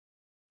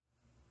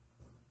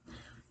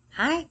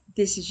Hi,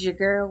 this is your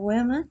girl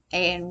Wilma,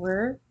 and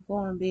we're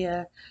going to be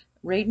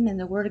reading in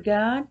the Word of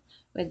God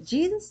with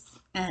Jesus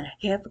and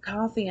a cup of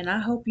coffee, and I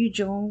hope you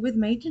join with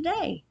me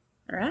today.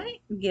 All right,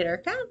 get our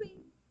coffee.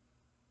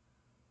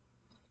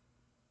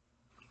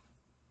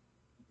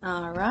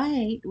 All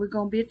right, we're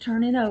going to be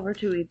turning over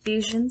to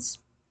Ephesians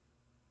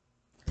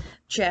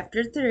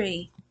chapter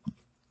 3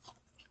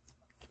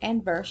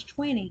 and verse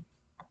 20.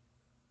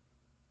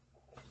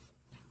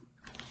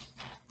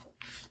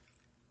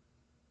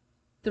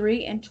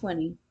 3 and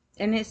 20.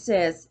 And it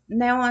says,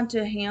 Now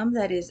unto him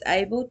that is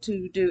able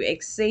to do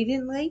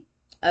exceedingly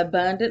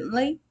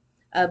abundantly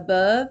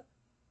above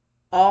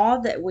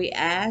all that we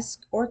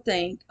ask or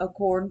think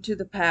according to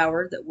the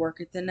power that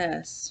worketh in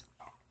us.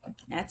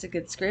 That's a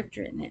good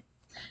scripture, isn't it?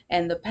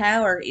 And the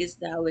power is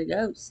the Holy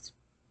Ghost.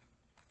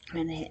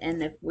 And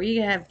if we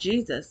have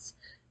Jesus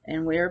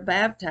and we're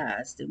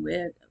baptized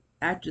and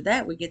after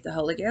that we get the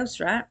Holy Ghost,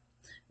 right?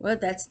 Well,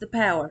 that's the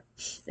power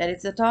that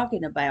it's a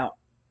talking about.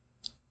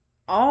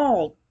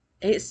 All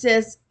it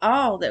says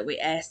all that we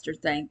ask or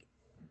think.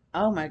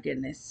 Oh my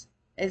goodness.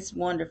 It's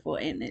wonderful,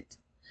 isn't it?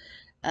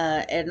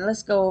 And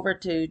let's go over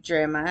to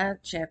Jeremiah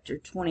chapter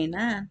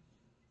 29.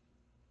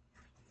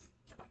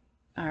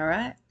 All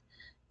right.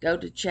 Go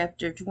to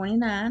chapter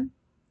 29.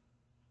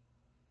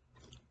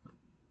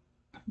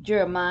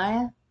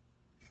 Jeremiah.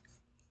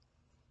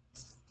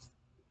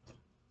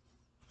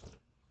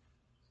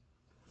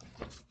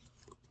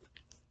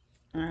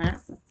 All right.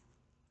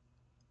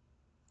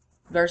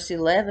 Verse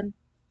 11.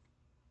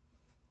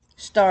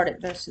 Start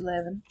at verse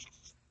 11.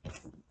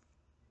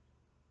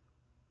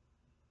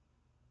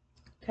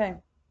 Okay.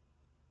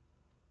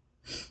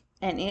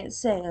 And it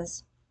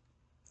says,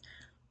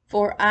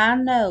 For I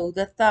know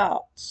the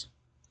thoughts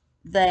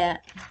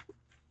that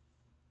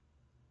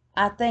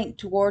I think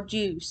toward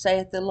you,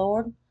 saith the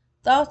Lord,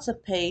 thoughts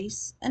of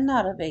peace and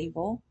not of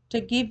evil,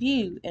 to give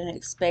you an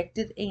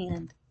expected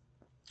end.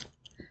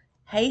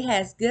 He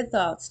has good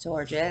thoughts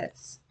towards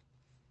us.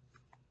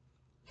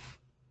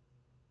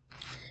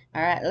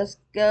 All right, let's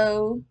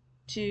go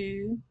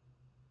to.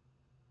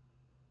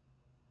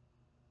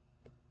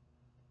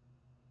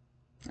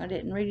 I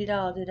didn't read it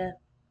all, did I?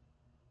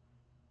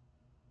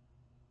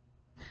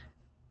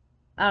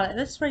 All right,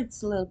 let's read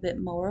this a little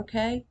bit more,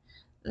 okay?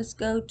 Let's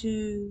go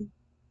to.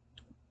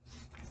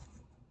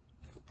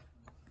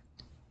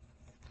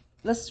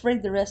 Let's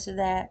read the rest of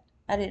that.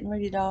 I didn't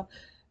read it all.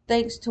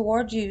 Thanks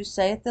toward you,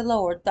 saith the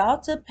Lord,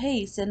 thoughts of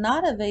peace and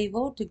not of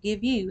evil, to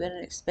give you an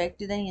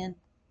expected end.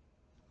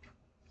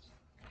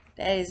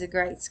 That is a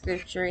great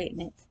scripture,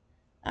 isn't it?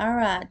 All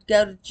right,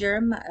 go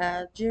to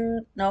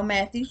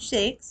Matthew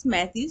 6.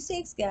 Matthew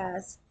 6,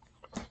 guys.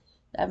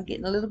 I'm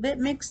getting a little bit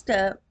mixed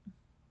up.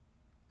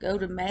 Go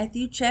to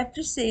Matthew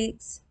chapter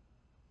 6.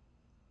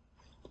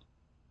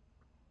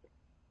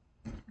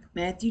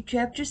 Matthew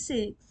chapter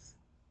 6.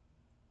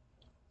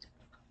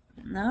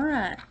 All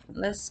right,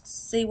 let's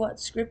see what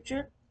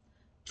scripture.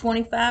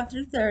 25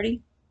 through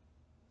 30.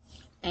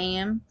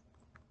 And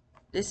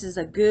this is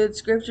a good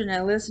scripture.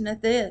 Now listen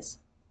at this.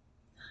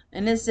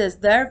 And it says,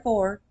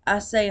 Therefore I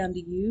say unto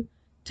you,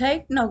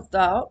 take no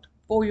thought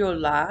for your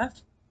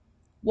life,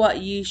 what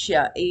ye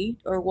shall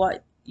eat, or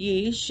what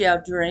ye shall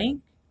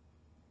drink,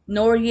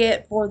 nor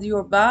yet for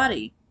your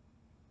body,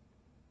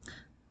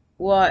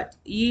 what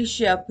ye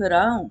shall put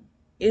on.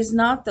 Is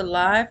not the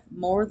life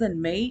more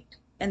than meat,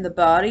 and the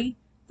body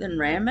than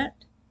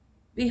raiment?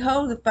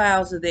 Behold the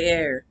fowls of the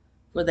air,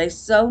 for they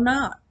sow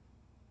not,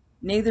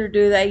 neither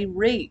do they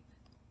reap,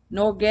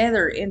 nor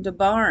gather into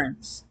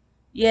barns,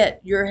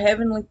 yet your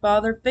heavenly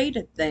Father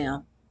feedeth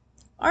them.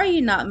 Are ye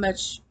not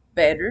much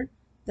better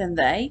than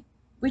they?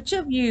 Which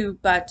of you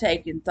by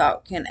taking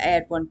thought can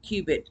add 1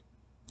 cubit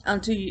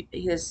unto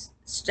his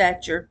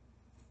stature?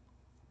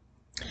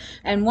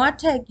 And why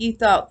take ye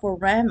thought for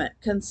raiment?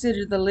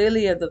 Consider the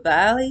lilies of the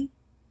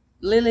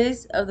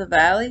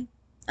valley,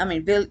 I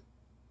mean,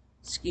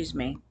 excuse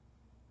me,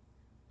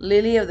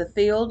 lily of the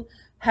field,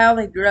 how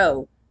they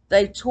grow.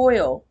 They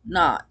toil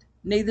not,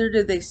 neither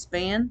do they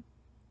spin.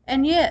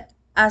 And yet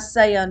I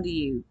say unto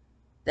you,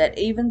 that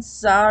even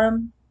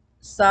Solomon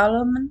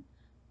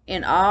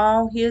in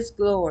all his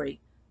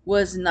glory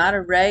was not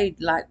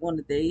arrayed like one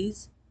of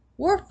these.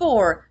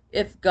 Wherefore,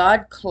 if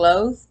God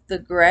clothe the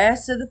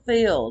grass of the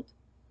field,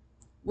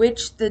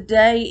 which the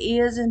day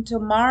is and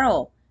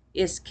tomorrow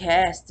is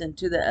cast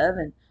into the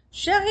oven,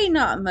 shall he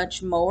not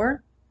much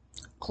more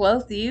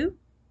clothe you,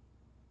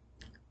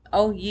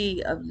 O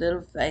ye of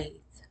little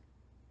faith?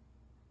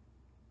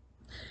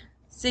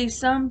 See,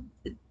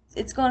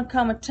 it's going to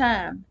come a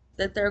time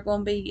that there are going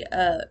to be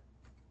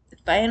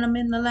famine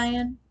in the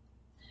land,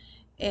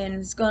 and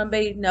it's going to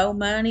be no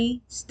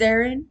money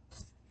stirring.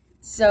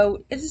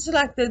 So it's just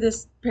like through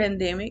this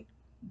pandemic,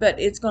 but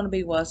it's going to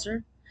be worse.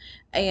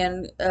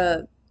 And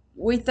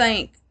we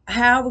think,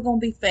 how are we going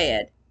to be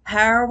fed?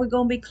 How are we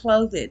going to be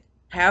clothed?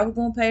 How are we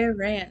going to pay our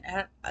rent?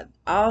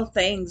 All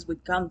things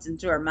would comes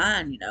into our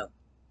mind.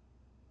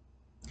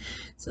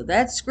 So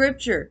that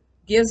scripture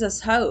gives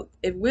us hope.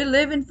 If we're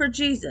living for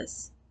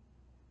Jesus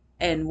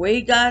and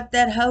we got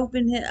that hope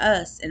in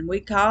us, and we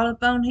call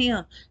upon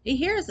him, he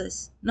hears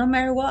us no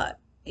matter what.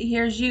 He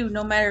hears you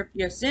no matter if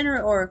you're a sinner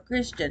or a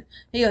Christian.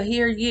 He'll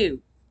hear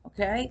you,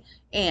 okay?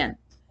 And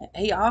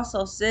he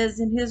also says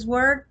in his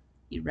word,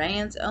 he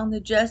reigns on the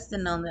just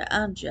and on the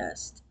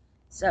unjust.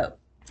 So,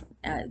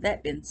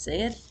 that being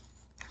said,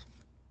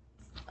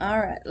 all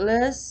right,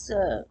 let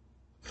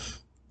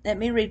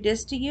me read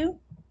this to you.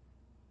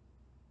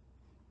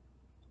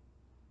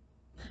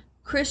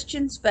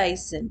 Christians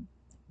facing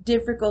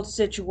difficult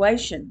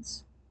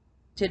situations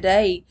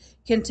today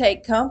can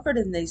take comfort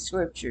in these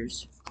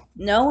scriptures,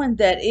 knowing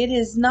that it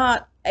is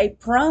not a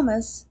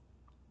promise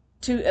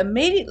to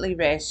immediately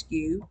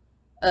rescue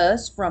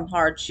us from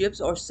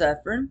hardships or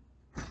suffering,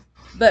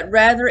 but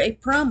rather a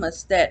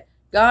promise that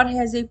God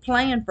has a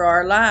plan for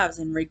our lives,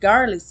 and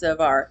regardless of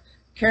our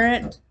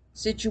current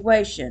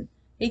situation,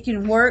 he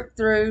can work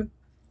through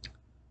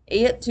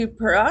it to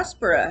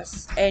prosper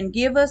us and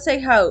give us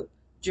a hope.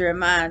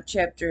 Jeremiah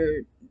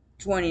chapter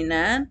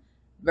 29,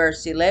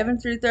 verse 11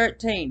 through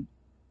 13.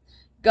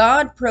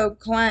 God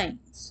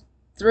proclaims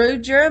through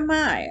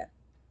Jeremiah,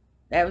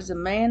 that was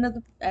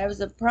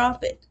a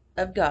prophet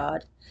of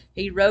God.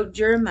 He wrote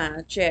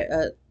Jeremiah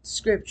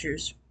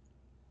scriptures,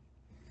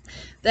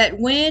 that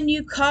when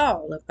you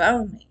call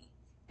upon me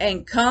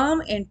and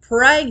come and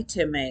pray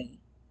to me,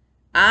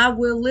 I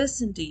will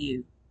listen to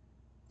you.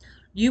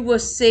 You will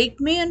seek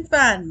me and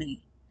find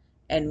me,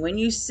 and when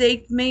you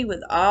seek me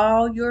with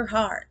all your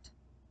heart.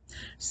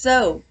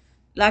 So,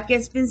 like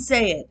it's been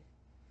said,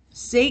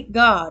 seek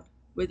God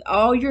with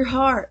all your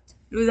heart,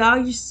 with all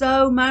your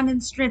soul, mind,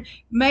 and strength.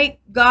 Make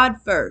God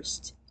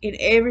first in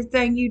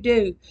everything you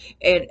do,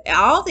 and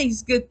all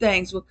these good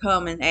things will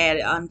come and add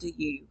unto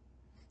you.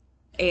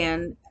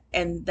 And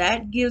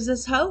that gives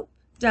us hope,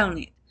 don't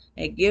it?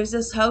 It gives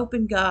us hope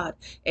in God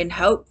and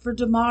hope for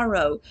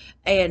tomorrow,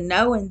 and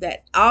knowing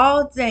that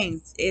all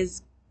things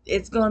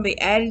it's going to be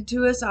added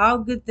to us, all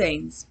good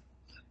things.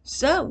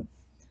 So,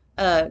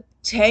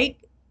 take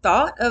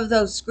thought of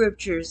those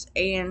scriptures,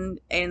 and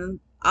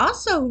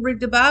also read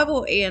the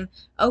Bible and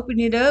open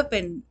it up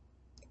and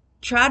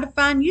try to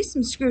find you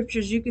some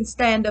scriptures you can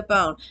stand up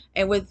on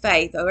and with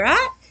faith, all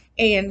right?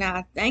 And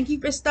I thank you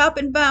for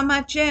stopping by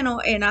my channel,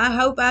 and I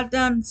hope I've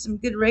done some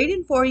good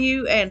reading for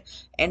you and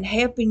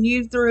helping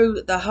you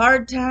through the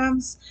hard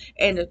times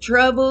and the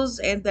troubles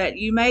and that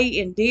you may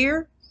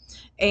endure,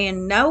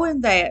 and knowing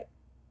that,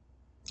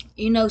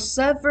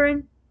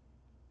 suffering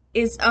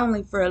is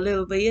only for a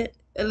little bit,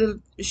 a little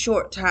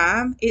short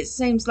time. It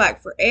seems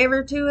like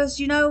forever to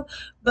us,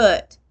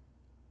 but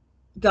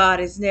God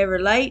is never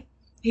late.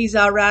 He's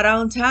all right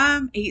on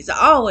time. He's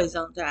always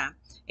on time.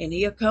 And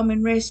he'll come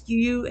and rescue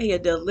you. He'll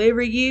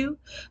deliver you.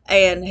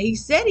 And he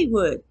said he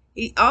would.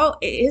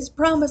 His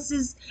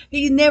promises,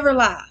 he never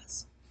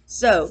lies.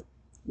 So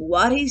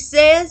what he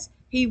says,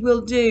 he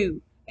will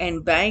do,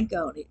 and bank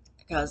on it.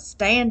 Because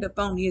stand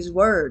upon his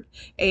word.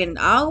 And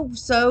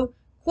also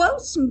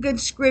quote some good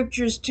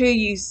scriptures to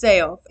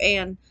yourself,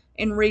 and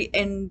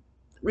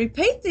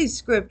repeat these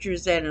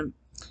scriptures, and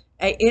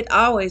it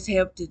always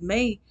helped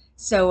me.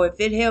 So if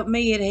it helped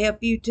me, it'll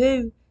help you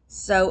too.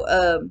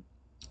 So,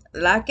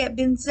 like that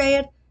been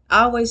said,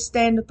 always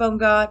stand upon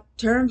God,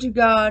 turn to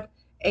God,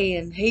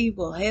 and he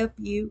will help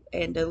you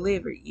and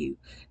deliver you.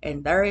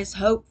 And there is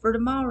hope for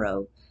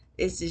tomorrow.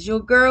 This is your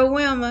girl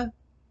Wilma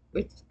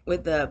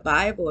with the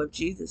Bible of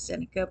Jesus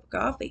and a cup of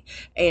coffee.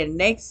 And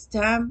next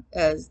time,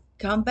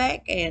 come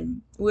back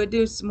and we'll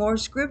do some more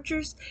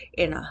scriptures.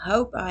 And I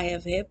hope I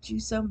have helped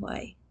you some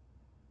way.